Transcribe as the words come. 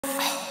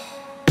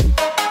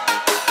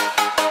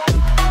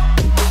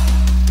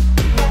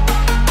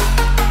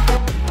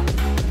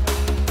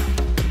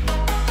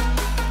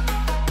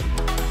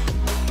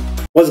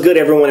What's good,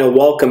 everyone, and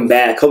welcome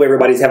back. Hope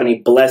everybody's having a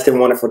blessed and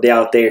wonderful day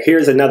out there.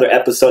 Here's another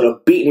episode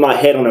of beating my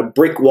head on a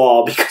brick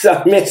wall because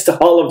I missed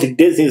all of the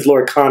Disney's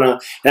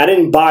Lorcana, and I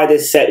didn't buy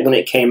this set when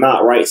it came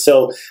out, right?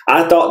 So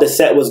I thought the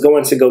set was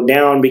going to go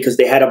down because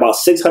they had about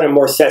 600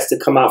 more sets to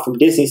come out from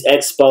Disney's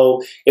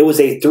Expo. It was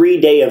a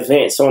 3-day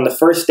event, so on the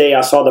first day, I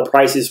saw the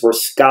prices were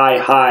sky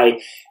high.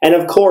 And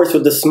of course,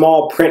 with the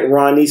small print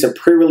run, these are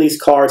pre-release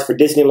cards for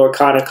Disney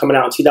Lorcana coming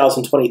out in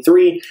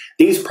 2023.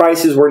 These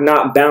prices were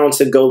not bound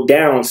to go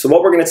down. So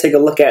what we're going to take a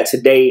look at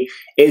today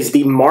is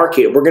the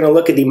market. We're going to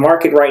look at the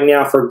market right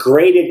now for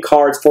graded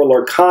cards for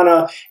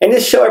Lorcana and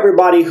just show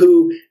everybody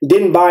who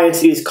didn't buy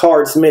into these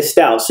cards missed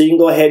out. So you can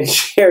go ahead and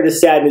share the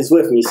sadness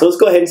with me. So let's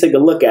go ahead and take a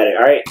look at it,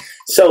 all right?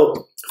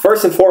 So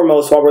first and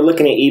foremost, while we're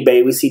looking at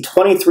eBay, we see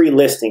 23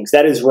 listings.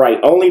 That is right,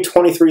 only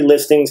 23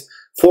 listings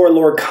for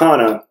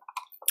Lorcana.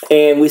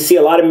 And we see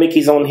a lot of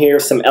Mickeys on here,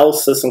 some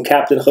Elsa, some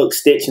Captain Hook,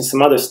 Stitch, and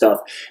some other stuff.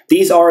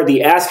 These are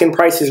the asking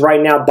prices right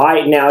now. Buy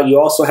it now. You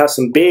also have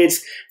some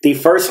bids. The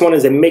first one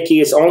is a Mickey.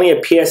 It's only a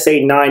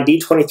PSA 9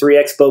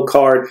 D23 Expo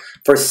card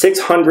for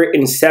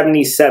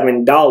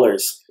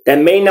 $677. That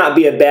may not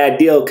be a bad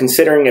deal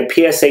considering a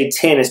PSA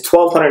 10 is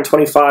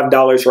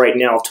 $1,225 right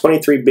now.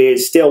 23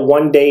 bids, still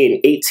 1 day and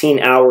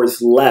 18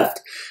 hours left.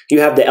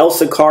 You have the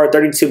Elsa card,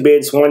 32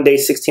 bids, 1 day,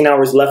 16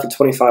 hours left at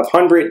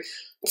 $2,500.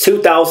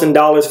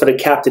 $2,000 for the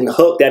Captain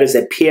Hook. That is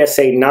a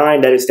PSA 9.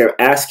 That is their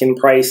asking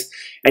price.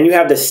 And you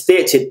have the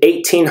Stitch at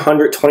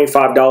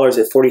 $1,825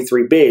 at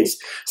 43 bids.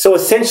 So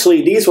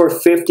essentially, these were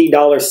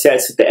 $50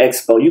 sets at the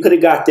Expo. You could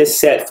have got this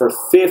set for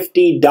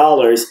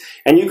 $50,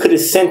 and you could have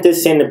sent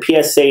this in to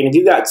PSA. And if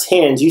you got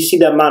 10s, you see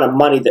the amount of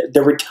money.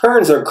 The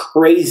returns are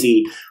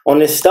crazy on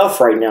this stuff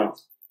right now.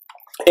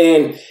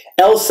 And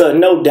Elsa,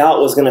 no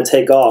doubt, was going to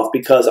take off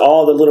because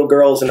all the little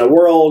girls in the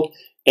world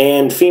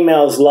and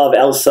females love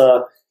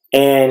Elsa.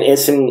 And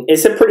it's a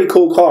pretty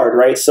cool card,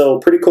 right? So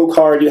pretty cool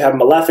card. You have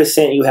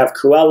Maleficent, you have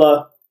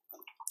Cruella.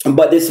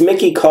 But this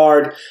Mickey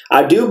card,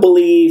 I do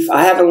believe,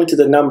 I haven't looked at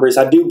the numbers,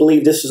 I do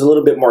believe this was a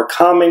little bit more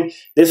common.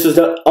 This was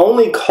the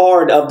only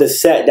card of the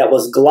set that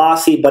was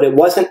glossy, but it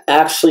wasn't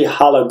actually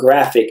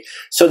holographic.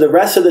 So the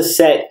rest of the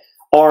set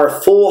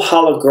are full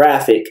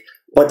holographic.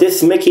 But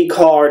this Mickey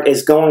card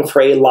is going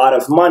for a lot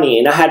of money.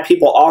 And I had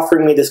people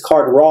offering me this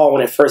card raw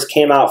when it first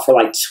came out for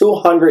like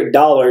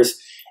 $200.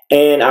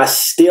 And I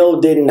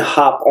still didn't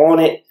hop on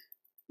it.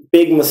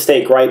 Big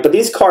mistake, right? But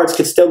these cards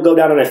could still go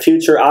down in the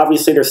future.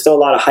 Obviously, there's still a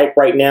lot of hype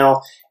right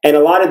now. And a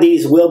lot of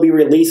these will be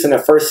released in the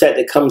first set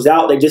that comes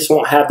out. They just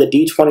won't have the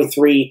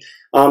D23,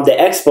 the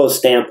Expo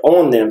stamp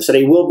on them. So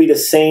they will be the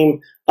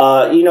same,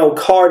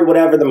 card,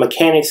 whatever, the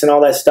mechanics and all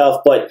that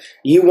stuff. But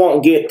you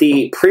won't get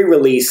the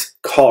pre-release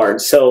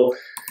card. So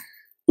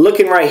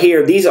looking right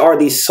here, these are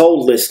the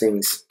sold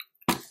listings.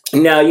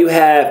 Now, you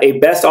have a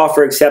best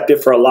offer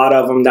accepted for a lot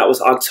of them. That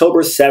was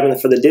October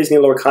 7th for the Disney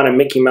Lorcana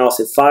Mickey Mouse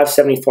at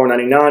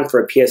 $574.99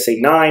 for a PSA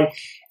 9.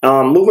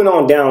 Moving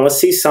on down, let's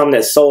see some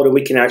that sold and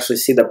we can actually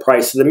see the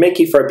price. So the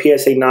Mickey for a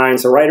PSA 9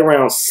 is right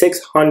around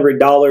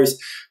 $600,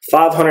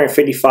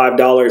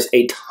 $555.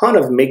 A ton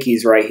of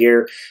Mickeys right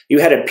here.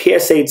 You had a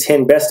PSA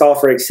 10 best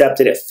offer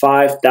accepted at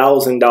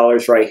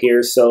 $5,000 right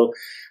here. So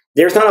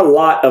there's not a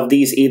lot of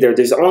these either.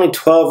 There's only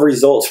 12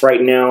 results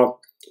right now.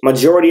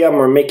 Majority of them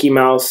are Mickey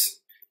Mouse.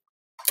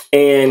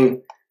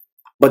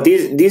 But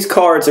these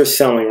cards are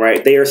selling,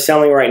 right? They are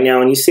selling right now,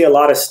 and you see a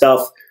lot of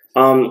stuff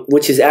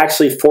which is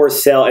actually for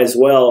sale as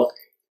well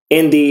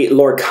in the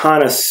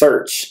Lorcana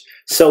search.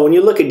 So when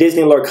you look at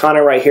Disney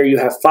Lorcana right here, you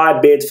have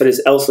 5 bids for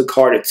this Elsa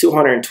card at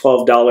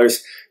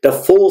 $212. The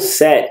full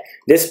set,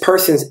 this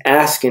person's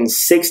asking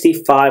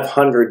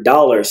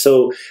 $6,500.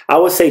 So I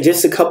would say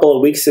just a couple of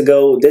weeks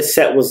ago, this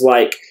set was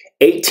like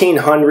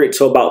 $1,800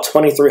 to about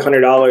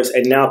 $2,300,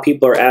 and now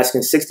people are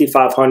asking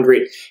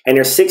 $6,500, and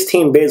there's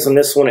 16 bids on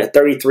this one at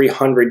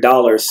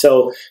 $3,300.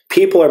 So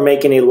people are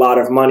making a lot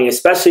of money,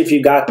 especially if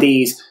you got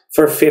these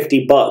for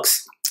 50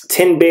 bucks.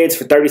 10 bids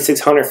for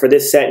 $3,600 for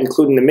this set,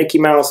 including the Mickey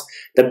Mouse,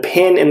 the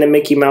pin, and the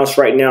Mickey Mouse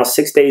right now.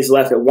 6 days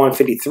left at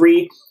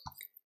 $153,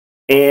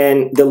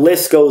 and the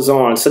list goes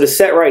on. So the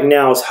set right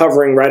now is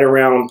hovering right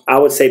around, I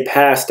would say,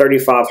 past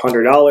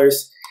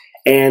 $3,500.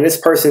 And this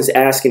person's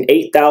asking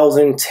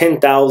 $8,000,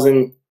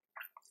 $10,000.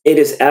 It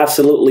is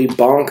absolutely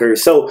bonkers.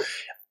 So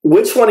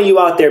which one of you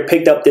out there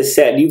picked up this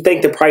set? Do you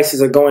think the prices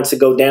are going to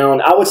go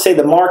down? I would say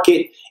the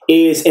market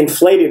is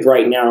inflated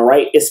right now,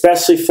 right?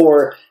 Especially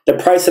for the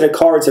price of the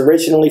cards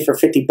originally for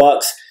 50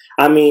 bucks.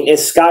 I mean, it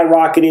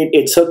skyrocketed,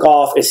 it took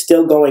off, it's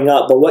still going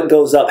up, but what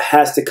goes up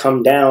has to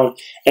come down.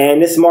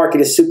 And this market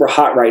is super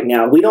hot right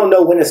now. We don't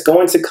know when it's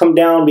going to come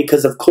down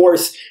because, of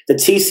course, the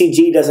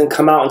TCG doesn't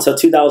come out until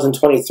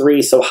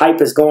 2023. So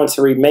hype is going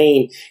to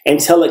remain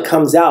until it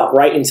comes out,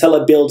 right? Until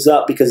it builds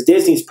up, because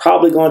Disney's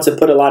probably going to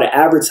put a lot of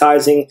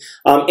advertising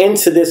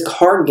into this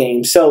card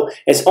game. So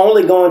it's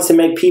only going to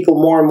make people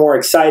more and more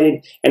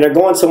excited, and they're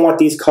going to want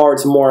these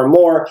cards more and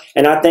more.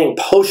 And I think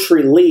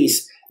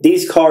post-release,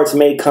 these cards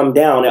may come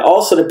down. It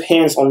also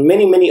depends on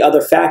many, many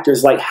other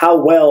factors, like how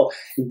well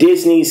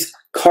Disney's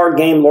card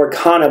game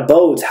Lorcana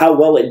bodes, how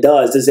well it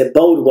does. Does it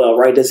bode well,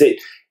 right? Is it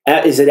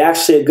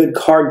actually a good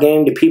card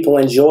game? Do people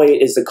enjoy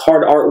it? Is the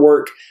card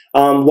artwork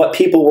what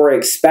people were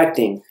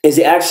expecting? Is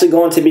it actually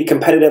going to be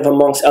competitive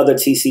amongst other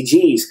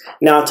TCGs?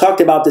 Now, I've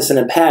talked about this in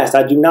the past.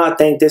 I do not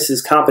think this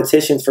is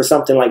competition for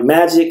something like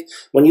Magic.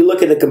 When you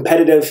look at the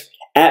competitive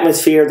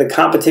atmosphere, the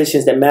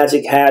competitions that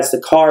Magic has,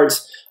 the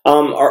cards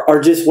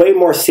are just way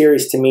more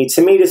serious to me.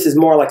 To me, this is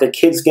more like a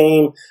kid's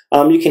game.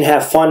 You can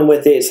have fun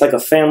with it. It's like a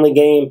family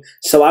game.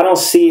 So I don't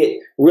see it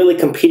really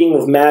competing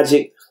with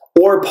Magic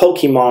or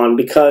Pokemon,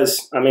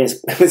 because, I mean,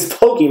 it's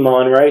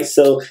Pokemon, right?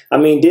 So, I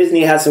mean,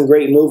 Disney has some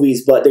great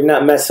movies, but they're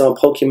not messing with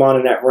Pokemon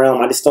in that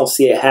realm. I just don't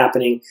see it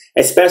happening,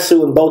 especially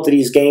when both of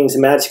these games,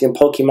 Magic and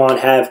Pokemon,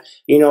 have,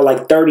 you know,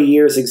 like 30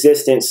 years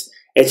existence.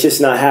 It's just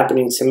not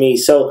happening to me.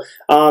 So,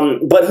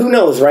 but who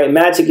knows, right?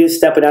 Magic is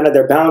stepping out of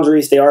their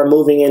boundaries. They are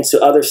moving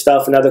into other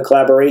stuff and other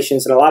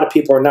collaborations, and a lot of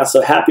people are not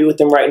so happy with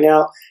them right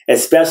now,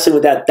 especially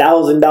with that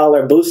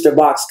 $1,000 booster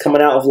box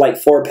coming out of like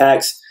 4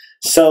 packs.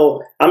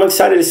 So I'm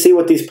excited to see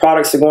what these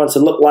products are going to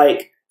look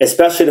like,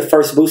 especially the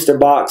first booster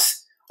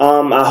box.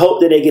 I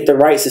hope that they get the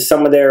rights to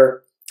some of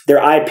their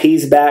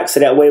IPs back, so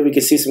that way we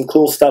can see some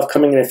cool stuff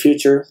coming in the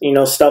future. You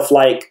know, stuff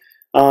like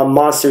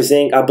Monsters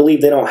Inc. I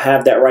believe they don't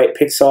have that right.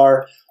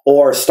 Pixar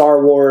or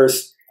Star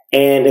Wars,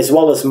 and as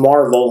well as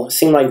Marvel. It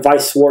seemed like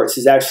Vice Swartz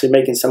is actually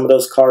making some of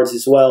those cards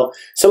as well.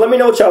 So let me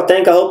know what y'all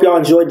think. I hope y'all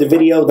enjoyed the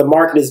video. The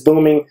market is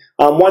booming.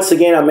 Once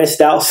again, I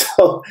missed out.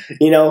 So,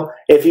 you know,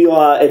 if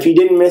you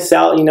didn't miss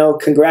out, you know,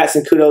 congrats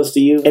and kudos to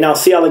you. And I'll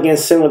see y'all again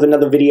soon with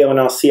another video, and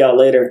I'll see y'all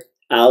later.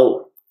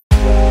 Out.